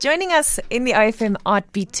Joining us in the OFM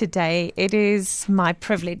Art Beat today, it is my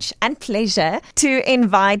privilege and pleasure to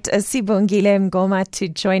invite Sibongile Mngoma to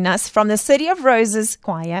join us from the City of Roses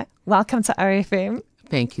Choir. Welcome to OFM.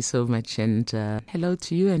 Thank you so much, and hello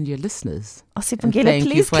to you and your listeners. Oh, Sibongile,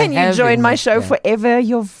 please can you join my show forever?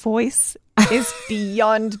 Your voice is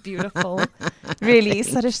beyond beautiful. Really,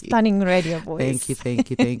 such a stunning radio voice. Thank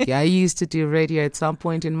you. I used to do radio at some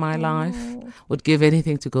point in my life. Would give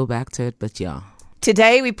anything to go back to it, but yeah.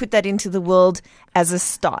 Today, we put that into the world as a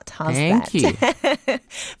start. How's that? Thank you.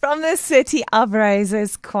 From the City of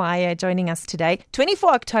Roses Choir, joining us today,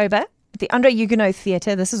 24 October, at the Andre Huguenot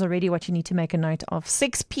Theatre. This is already what you need to make a note of.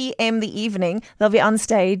 6 p.m. the evening, they'll be on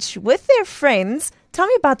stage with their friends. Tell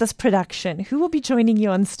me about this production. Who will be joining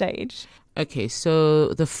you on stage? Okay, so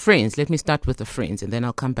the friends, let me start with the friends and then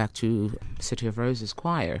I'll come back to City of Roses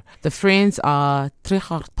Choir. The friends are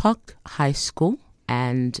Trichardt Park High School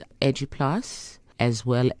and EduPlus, as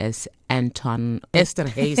well as Anton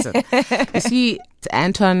Esterhazen. You see, it's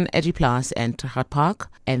Anton, EduPlus, and Trichardt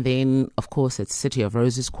Park. And then, of course, it's City of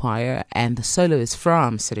Roses Choir. And the solo is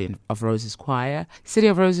from City of Roses Choir. City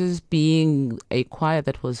of Roses being a choir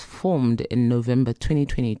that was formed in November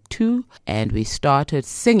 2022. And we started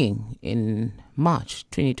singing in March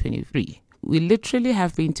 2023. We literally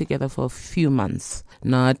have been together for a few months,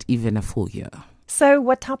 not even a full year. So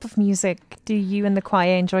what type of music do you and the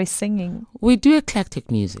choir enjoy singing? We do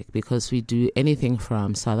eclectic music because we do anything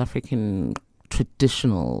from South African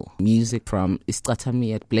traditional music, from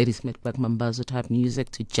Iskatami at Bladysmith, Mambazo type music,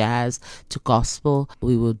 to jazz, to gospel.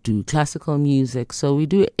 We will do classical music. So we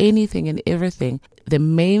do anything and everything. The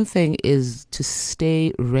main thing is to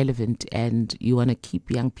stay relevant, and you want to keep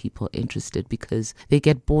young people interested because they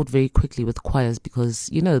get bored very quickly with choirs because,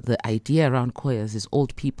 you know, the idea around choirs is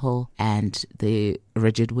old people and their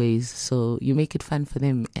rigid ways. So you make it fun for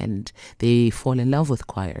them and they fall in love with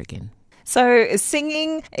choir again. So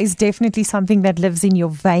singing is definitely something that lives in your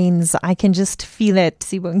veins. I can just feel it,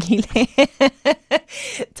 Sibongile.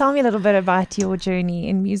 Tell me a little bit about your journey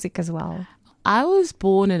in music as well. I was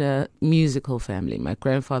born in a musical family. My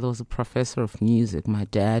grandfather was a professor of music. My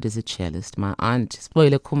dad is a cellist. My aunt,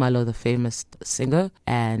 Spoile Kumalo, the famous singer.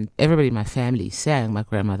 And everybody in my family sang, my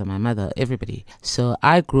grandmother, my mother, everybody. So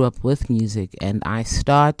I grew up with music and I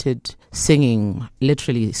started singing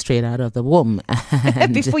literally straight out of the womb.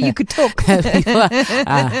 Before you could talk.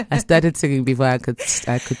 I started singing before I could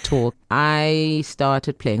talk. I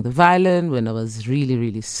started playing the violin when I was really,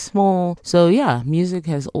 really small. So yeah, music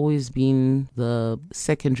has always been the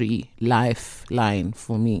secondary lifeline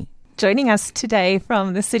for me. Joining us today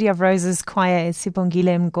from the City of Roses Choir is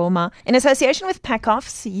Sibongile Mngoma. In association with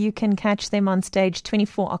Packoffs, you can catch them on stage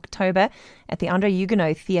 24 October at the Andre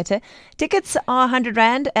Huguenot Theatre. Tickets are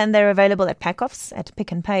R100 and they're available at Packoffs, at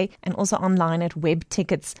Pick n Pay, and also online at Web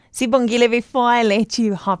Tickets. Sibongile, before I let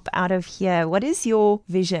you hop out of here, what is your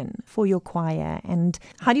vision for your choir and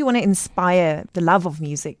how do you want to inspire the love of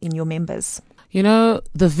music in your members? You know,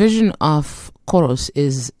 the vision of Chorus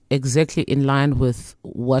is exactly in line with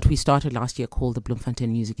what we started last year called the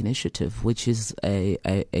Bloemfontein Music Initiative, which is a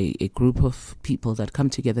group of people that come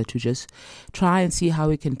together to just try and see how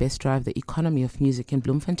we can best drive the economy of music in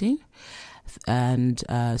Bloemfontein. And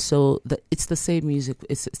so it's the same music,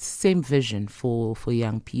 it's the same vision for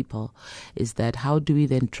young people, is that how do we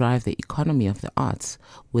then drive the economy of the arts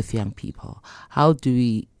with young people? How do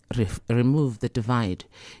we remove the divide?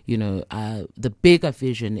 You know, the bigger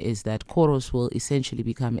vision is that Chorus will essentially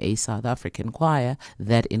become a South African choir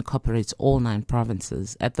that incorporates all 9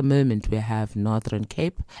 provinces. At the moment, we have Northern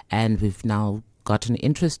Cape, and we've now gotten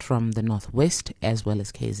interest from the Northwest as well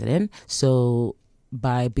as KZN. So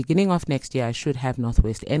by beginning of next year, I should have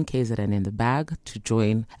Northwest and KZN in the bag to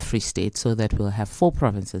join Free State so that we'll have 4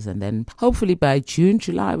 provinces. And then hopefully by June,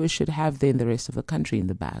 July, we should have then the rest of the country in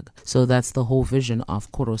the bag. So that's the whole vision of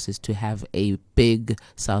Chorus, is to have a big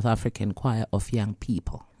South African choir of young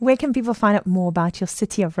people. Where can people find out more about your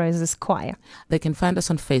City of Roses Choir? They can find us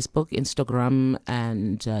on Facebook, Instagram,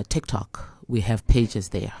 and TikTok. We have pages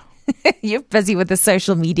there. You're busy with the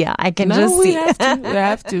social media. I can just see.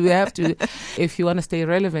 We have to. If you want to stay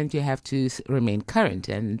relevant, you have to remain current.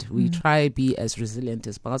 And we try to be as resilient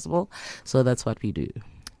as possible. So that's what we do.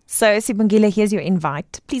 So, Sibongile, here's your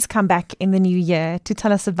invite. Please come back in the new year to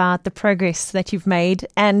tell us about the progress that you've made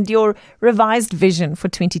and your revised vision for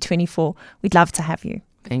 2024. We'd love to have you.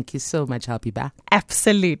 Thank you so much. I'll be back.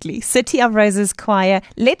 Absolutely. City of Roses Choir.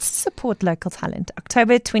 Let's support local talent.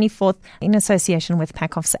 October 24th in association with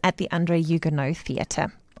Packoffs at the Andre Huguenot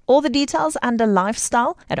Theatre. All the details under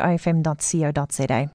lifestyle at ofm.co.za.